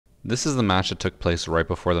This is the match that took place right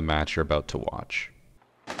before the match you're about to watch.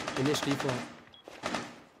 Finish default.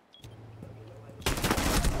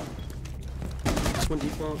 This one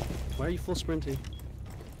default. Why are you full sprinting?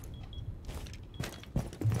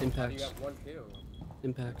 Impacts. You got one kill.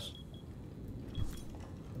 Impacts.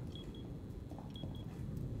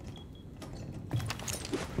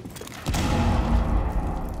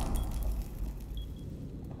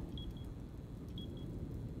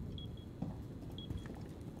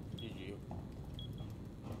 GG.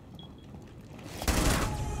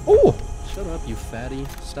 Oh! Shut up, you fatty.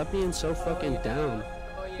 Stop being so fucking down.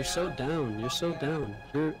 Oh, yeah. You're so down. You're so down.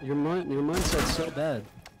 Your mindset's so bad.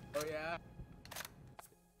 Oh yeah.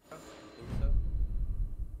 You think so?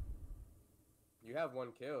 You have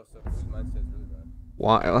one kill, so whose mindset's really bad?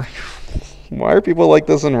 Why? Like, why are people like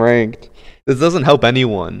this in ranked? This doesn't help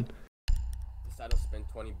anyone. Decided to spend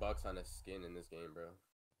 $20 on a skin in this game, bro.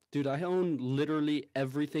 Dude, I own literally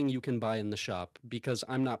everything you can buy in the shop because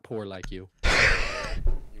I'm not poor like you.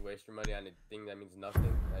 You waste your money on a thing that means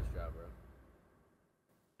nothing. Nice job, bro.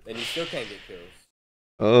 And you still can't get kills.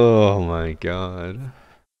 Oh my god.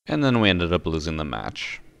 And then we ended up losing the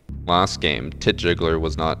match. Last game, Tit Jiggler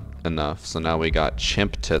was not enough, so now we got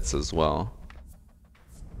Chimp Tits as well.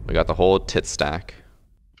 We got the whole tit stack.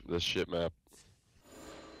 This shit map.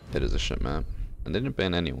 It is a shit map. And they didn't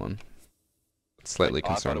ban anyone. It's slightly I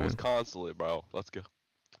thought it concerning. was consulate, bro. Let's go.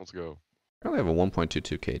 Let's go. I only have a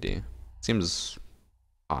 1.22 KD. Seems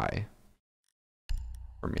high.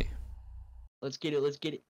 For me. Let's get it, let's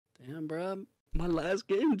get it. Damn, bruh. My last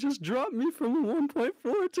game just dropped me from a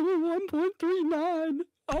 1.4 to a 1.39.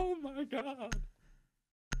 Oh my god.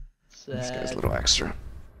 Sad. This guy's a little extra.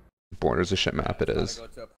 Border's a shit map, it is. Gotta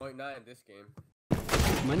go to a 0.9 in this game.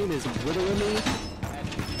 My name is Widowily. I had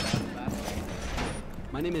 50,000 last game.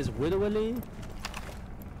 My name is Widowily.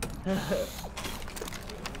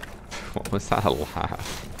 What was that a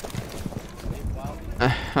laugh?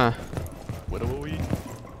 What are we?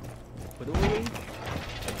 Widowily?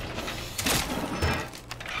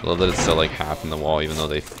 I love that it's still like half in the wall even though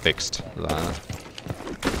they fixed that. You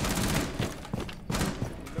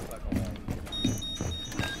look like a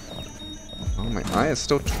wall. Oh, my eye is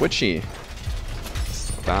still twitchy.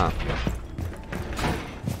 Stop.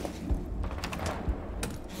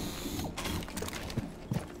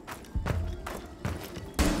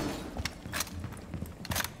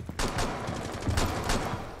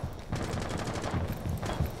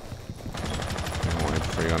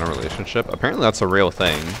 On a relationship. Apparently that's a real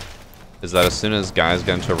thing. Is that as soon as guys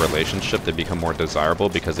get into a relationship, they become more desirable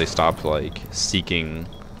because they stop like seeking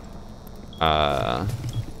I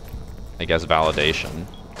guess validation.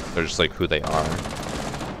 They're just like who they are.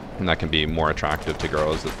 And that can be more attractive to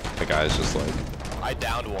girls that the guy's just like I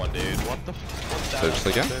downed one, dude. What the f? they're just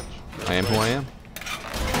like, yeah, I am who I am.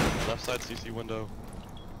 Left side CC window.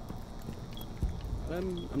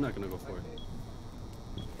 I'm not gonna go for it.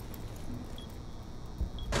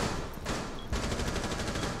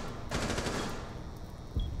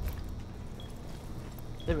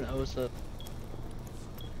 They have an Osa.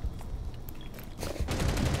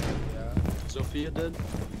 Yeah. Sophia dead?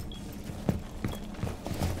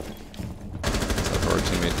 Is that our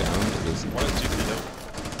teammate down? It is. One is CC though.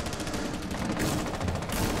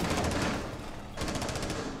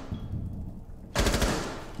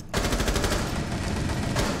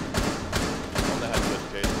 On the head with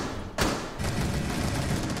Cade.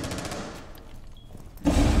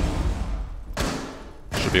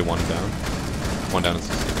 Should be one down. One down in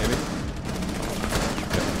CC maybe.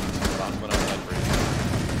 Last one outside for you.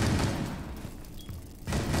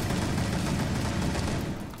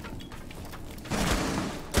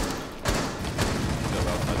 Jump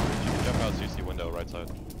outside. You can jump out CC window right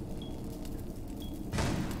side.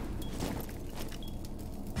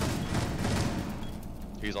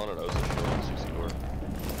 He's on an Osa shield on CC door.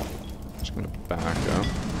 Just gonna back up.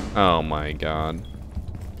 Oh my god.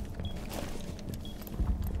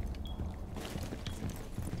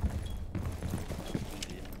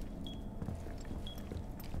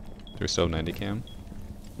 Do we still have 90 cam?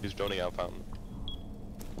 He's droning out fountain.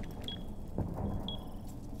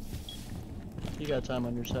 You got time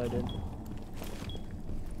on your side, dude.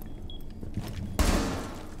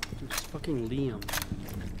 Dude, it's fucking Liam.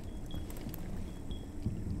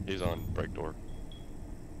 He's on break door.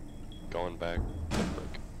 Going back. Left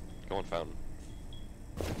break. Going fountain.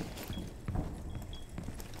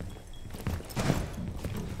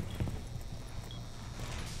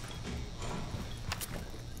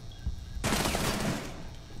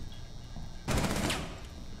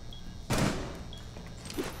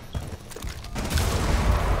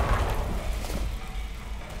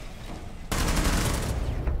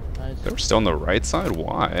 Nice. They were still on the right side?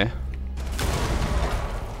 Why?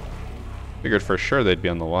 Figured for sure they'd be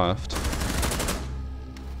on the left.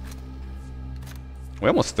 We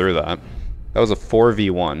almost threw that. That was a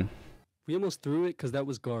 4v1. We almost threw it because that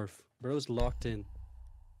was Garf. Bro's locked in.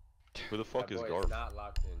 Who the fuck That is boy Garf? not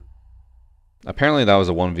locked in. Apparently that was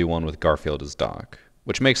a 1v1 with Garfield as Doc.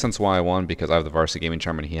 Which makes sense why I won, because I have the Varsity Gaming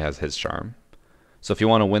charm and he has his charm. So if you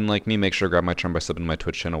want to win like me, make sure to grab my charm by subbing to my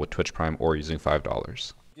Twitch channel with Twitch Prime or using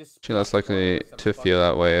 $5. Just She less likely to feel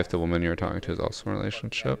that way if the woman you're talking to is also in a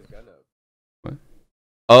relationship. What?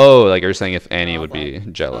 Oh, like you're saying if Annie would be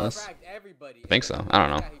jealous. I think so. I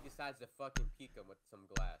don't know.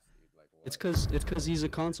 It's cause he's a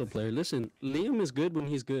console player. Listen, Liam is good when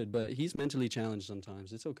he's good, but he's mentally challenged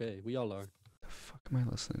sometimes. It's okay. We all are. The fuck am I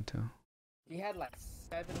listening to? He had like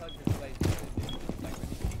 700 plays. Like when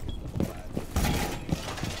he was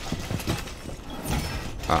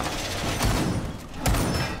Ah.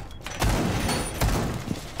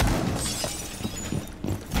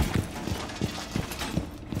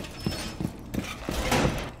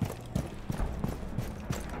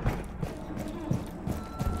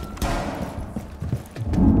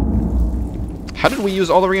 How did we use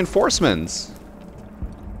all the reinforcements?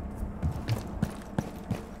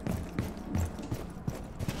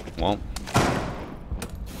 Well,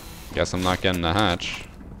 guess I'm not getting the hatch.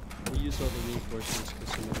 We used all the reinforcements because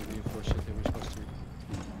some of the reinforcements they were supposed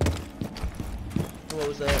to. What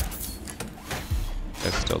was that?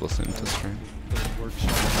 Guys still listening to stream. The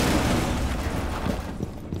workshop.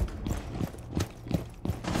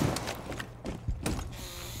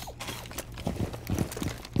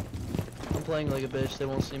 I'm playing like a bitch, they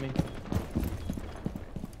won't see me.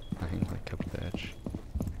 Playing like a bitch.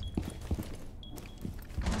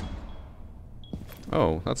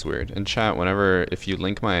 Oh, that's weird. In chat, if you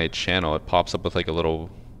link my channel, it pops up with like a little,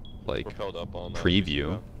 like, Propelled up on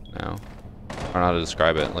preview now. I don't know how to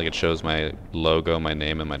describe it. Like it shows my logo, my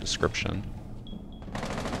name, and my description.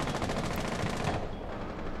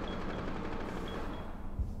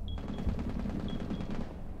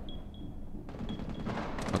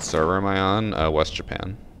 What server am I on? West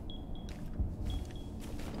Japan.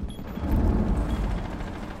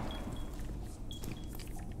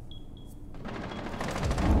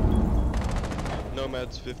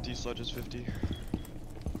 Nomads 50, Sludges 50.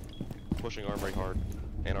 Pushing armory hard.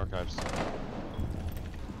 And archives.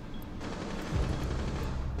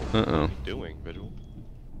 Uh-oh. What are you doing, Vigil?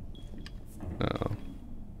 Uh-oh.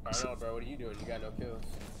 I don't know, bro. What are you doing? You got no kills.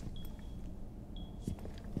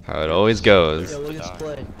 How it always goes. Yo, look at this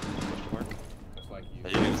play. Question mark? Just like you. You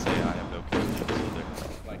didn't say I have no kills.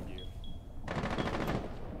 Just like you.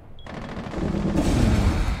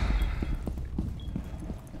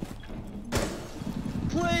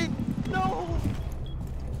 Play! No!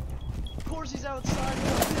 Of course he's outside, you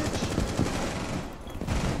bitch!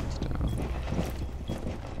 It's down.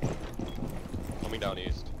 Coming down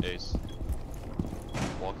east. Ace.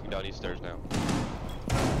 Walking down east stairs now.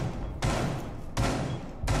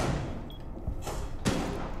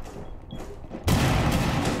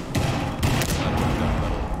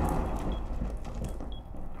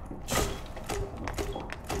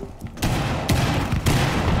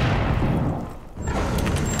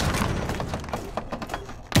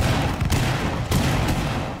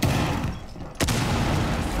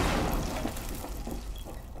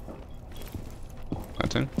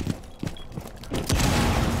 Planting.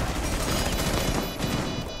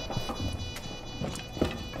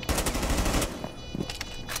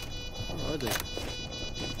 Where are they?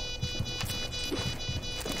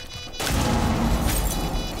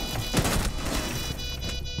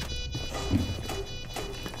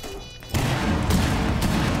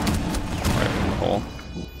 Right in the hole.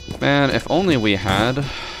 Man, if only we had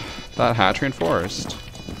that hatch reinforced.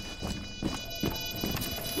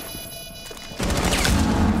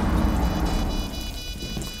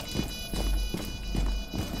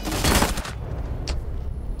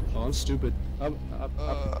 Oh, I'm stupid.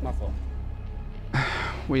 My fault.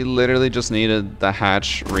 We literally just needed the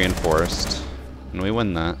hatch reinforced, and we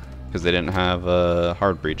win that because they didn't have a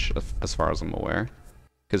hard breach, as far as I'm aware,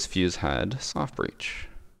 because Fuse had soft breach.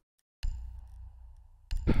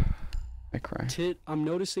 I cry. Tit, I'm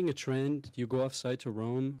noticing a trend. You go off site to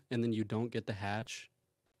roam, and then you don't get the hatch.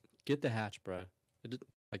 Get the hatch, bruh.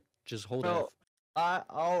 Like, just hold Bro, F.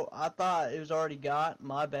 I thought it was already got,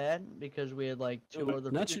 my bad, because we had like two other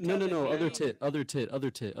Not people. you, no, other tit.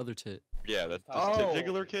 Yeah, that's this Oh.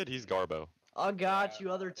 particular kid, he's Garbo. I got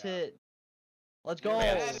you, other tit. Let's go!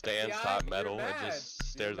 Man mad. stands Yeah, top you're metal and mad. just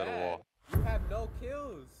stares You're at a mad. wall. You have no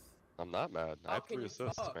kills. I'm not mad. I How have can 3 you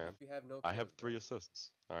assists, talk man. if you have no I have kills, 3 bro? assists.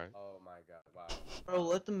 Alright. Oh my god, wow. Bro,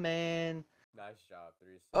 let the man. Nice job,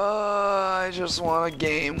 3 assists. I just want a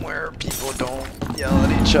game where people don't yell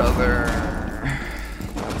at each other.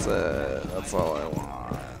 That's it. That's all I want.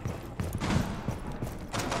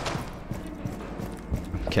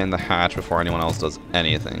 Can the hatch before anyone else does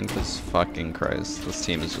anything, because fucking Christ, this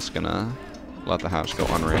team is just gonna let the hatch go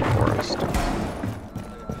unreinforced.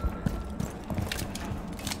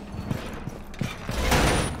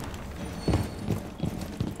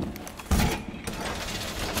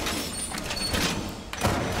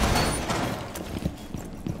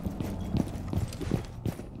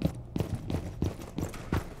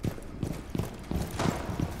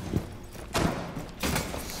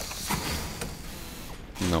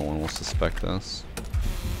 No one will suspect this.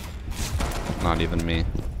 Not even me.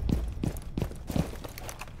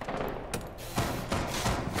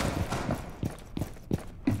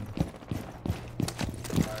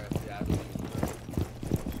 Alright, yeah, I believe you, bro.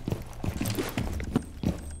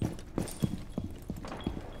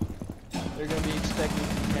 They're gonna be expecting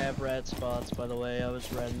to have rat spots, by the way. I was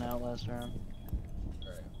ratting out last round.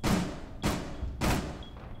 Alright.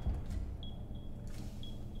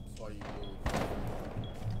 That's why you move.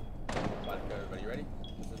 About to go, everybody. You ready?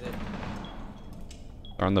 This is it.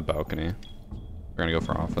 They're on the balcony. We're gonna go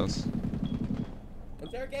for office.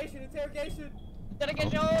 Interrogation! Interrogation!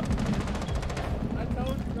 Dedication! I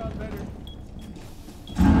told you got better.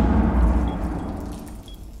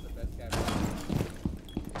 The best captain.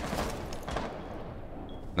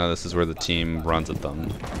 Now this is where the team runs at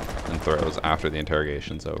them and throws after the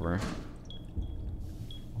interrogation's over.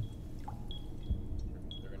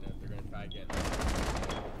 They're gonna try again.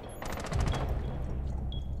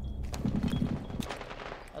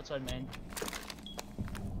 Outside main.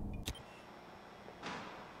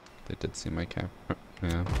 They did see my cap.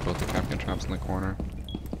 Yeah, both the Capcan traps in the corner.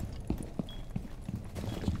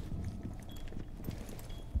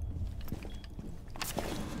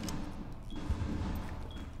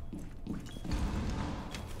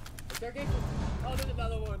 Interrogation! Oh, there's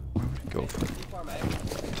another one! Go for it. Defarm, man.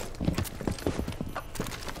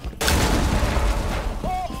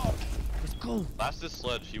 Let's go. Last this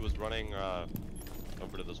sledge, he was running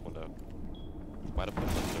over to this window. Might have put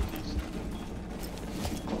him in northeast.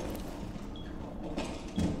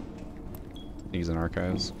 He's in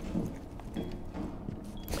archives.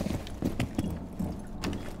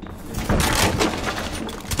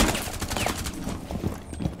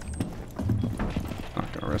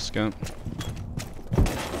 Not gonna risk it.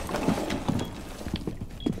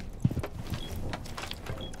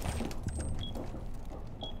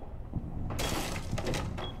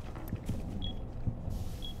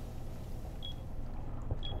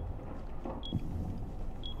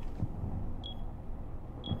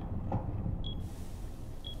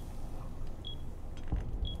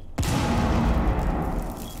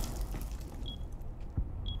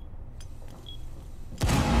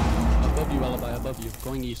 Above you, Alibi, above you.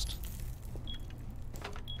 Going east.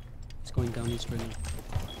 It's going down east right now.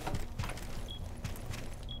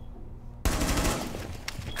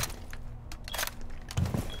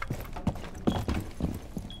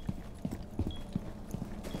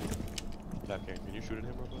 Capcan, can you shoot at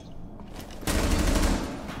him real fast?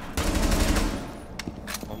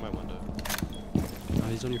 On my window. Oh,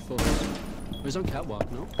 he's on your foot. Oh, he's on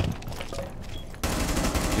catwalk, no?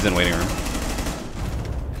 He's in waiting room.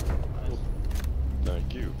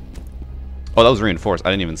 Thank you. Oh, that was reinforced.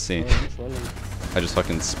 I didn't even see. Oh, he's falling. I just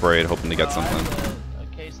fucking sprayed hoping to get I something. have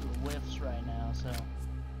a case of the whiffs right now, so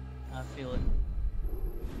I feel it.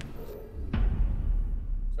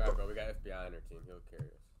 Sorry, bro. We got FBI on our team. He'll carry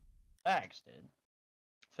us. Facts, dude.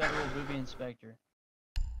 Federal booby inspector.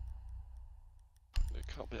 They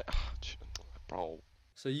come back. Bro.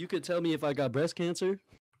 So you could tell me if I got breast cancer?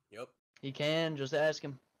 Yep. He can, just ask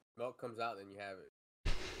him. Milk comes out, then you have it.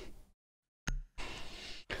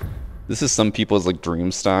 This is some people's like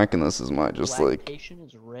dream stack, and this is my just like. Lactation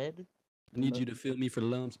is red. I need you to feel me for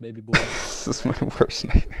lumps, baby boy. This is my worst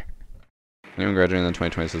nightmare. Anyone graduating in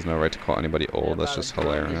 2020 has no right to call anybody old. That's just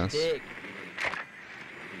hilarious.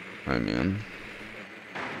 I mean,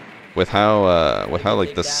 with how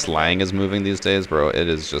like the slang is moving these days, bro, it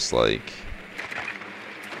is just like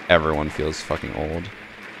everyone feels fucking old.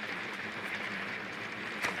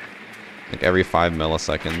 Like every 5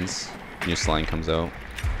 milliseconds, new slang comes out,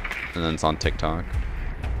 and then it's on TikTok.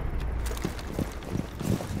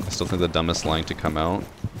 I still think the dumbest slang to come out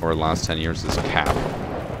over the last 10 years is cap.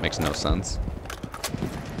 Makes no sense.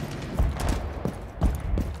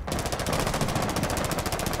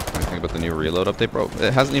 What do you think about the new reload update, bro?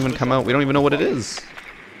 It hasn't even come out. We don't even know what it is.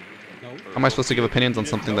 am I supposed to give opinions on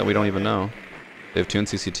something that we don't even know? They have 2 in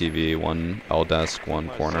CCTV, 1 L desk, 1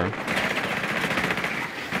 corner. I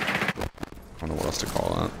don't know what else to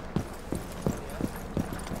call that.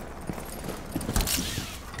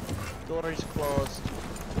 Door is closed.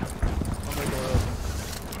 Oh my door open.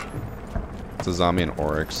 It's a zombie and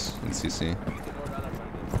Oryx in CC.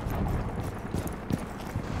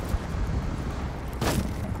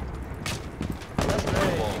 That's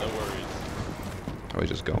great. Well, no worries. Are we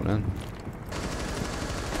just going in?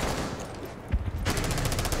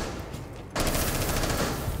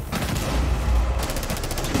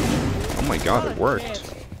 Oh my god, it worked.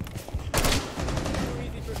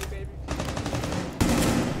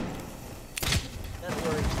 That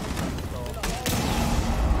works.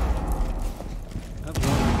 I've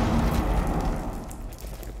won.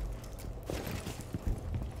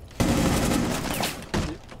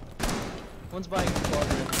 One's buying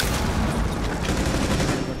quadrant.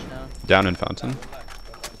 Push now. Down in fountain.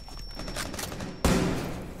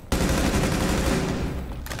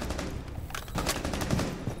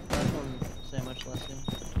 That one sandwich less in.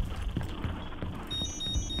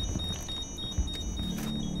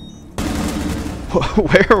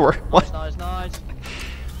 Where were what? Nice, nice.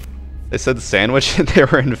 They said sandwich and they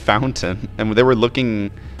were in fountain and they were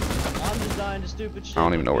looking. I'm just dying to stupid shit. I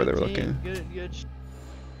don't even know where they were Good team, looking. Good, good.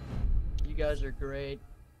 You guys are great.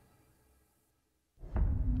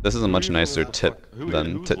 This is a much nicer tit Who's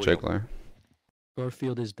than Tit Leo? Jiggler.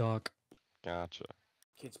 Garfield is Doc. Gotcha.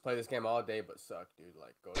 Kids play this game all day but suck, dude.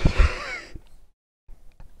 Like, go.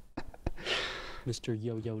 Mr.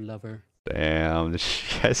 Yo-Yo Lover. Damn, did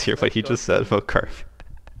you guys hear what he just said about Garfield?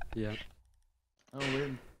 Yeah. Oh,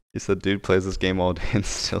 weird. He said, dude plays this game all day and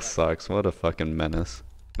still sucks. What a fucking menace.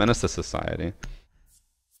 Menace to society.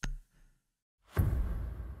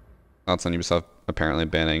 Thoughts on Ubisoft apparently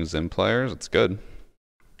banning Zim players? It's good.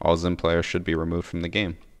 All Zim players should be removed from the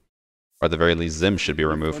game. Or at the very least, Zim should be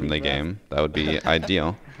removed from the game. That would be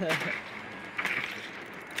ideal.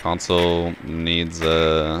 Console needs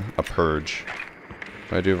a purge.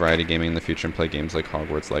 Do I do variety gaming in the future and play games like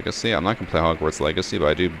Hogwarts Legacy? I'm not going to play Hogwarts Legacy, but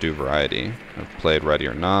I do variety. I've played Ready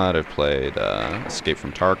or Not, I've played Escape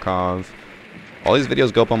from Tarkov. All these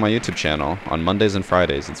videos go up on my YouTube channel on Mondays and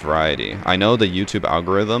Fridays. It's variety. I know the YouTube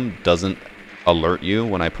algorithm doesn't alert you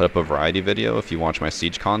when I put up a variety video if you watch my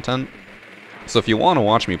Siege content. So if you want to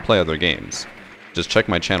watch me play other games, just check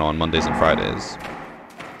my channel on Mondays and Fridays.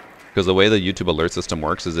 Because the way the YouTube alert system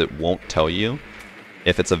works is it won't tell you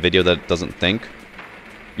if it's a video that it doesn't think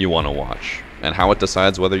you want to watch. And how it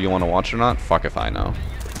decides whether you want to watch or not, fuck if I know.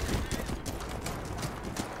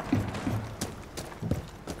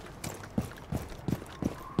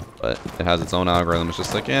 But it has its own algorithm. It's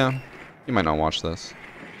just like, yeah, you might not watch this.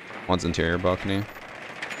 One's interior balcony.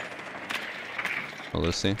 Oh,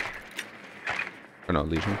 Lucy. Or no,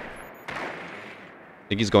 Legion. I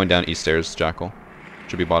think he's going down east stairs, Jackal.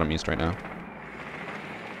 Should be bottom east right now.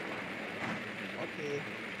 Okay.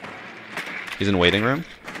 He's in waiting room.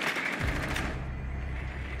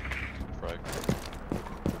 Frag.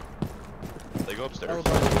 They go upstairs. Oh,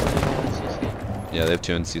 by the way, CC. Yeah, they have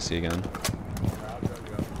 2 in CC again.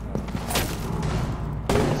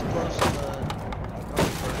 It's close to the...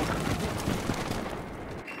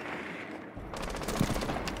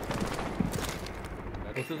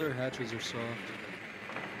 Both of their hatches are soft.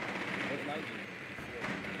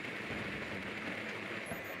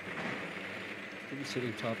 Could be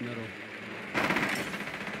sitting top middle.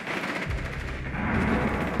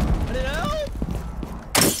 I need help!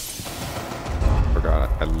 Forgot,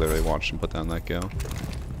 I literally watched him put down that go.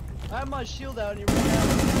 I have my shield out and you ran out.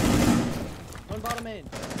 One bottom main.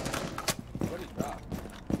 What is drop?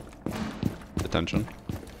 Detention.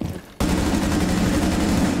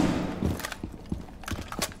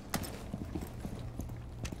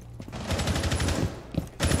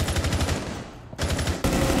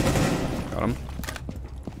 Got him.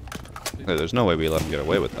 Hey, there's no way we let him get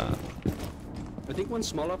away with that. I think one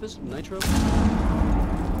small office, Nitro.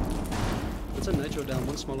 What's a Nitro down?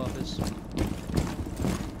 One small office.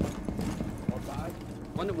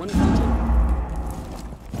 One fountain.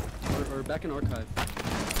 Or back in archive.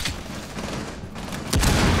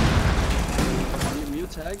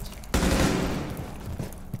 Mute tagged.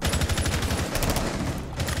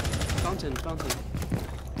 Fountain.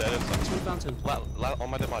 Dead inside. This one fountain. On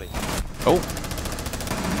my dead body. Oh!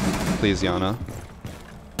 Please, Yana.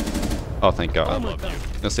 Oh, thank God. I love you. I was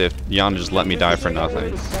gonna say, if Yana just let me die for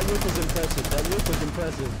nothing. That loop was impressive. That loop was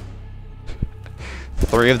impressive.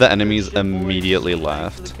 3 of the enemies Shit, boys. immediately Thanks for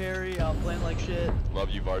left. the carry. I'm playing like shit. Love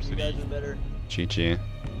you, You Varsity. guys are better. Chi-chi.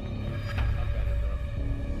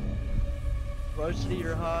 Varsity,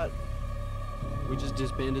 you're hot. We just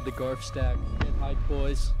disbanded the Garf stack. Can't hide,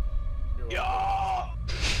 boys.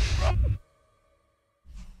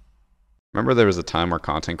 Remember there was a time where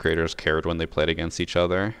content creators cared when they played against each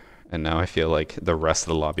other, and now I feel like the rest of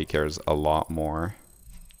the lobby cares a lot more.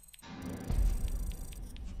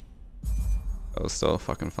 That was so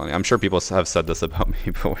fucking funny. I'm sure people have said this about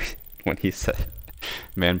me, but when he said,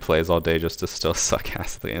 "Man plays all day just to still suck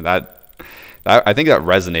ass," and that I think that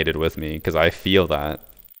resonated with me because I feel that.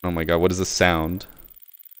 Oh my god, what is this sound?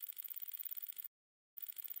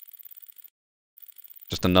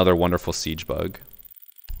 Just another wonderful siege bug.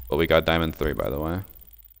 But we got Diamond 3, by the way.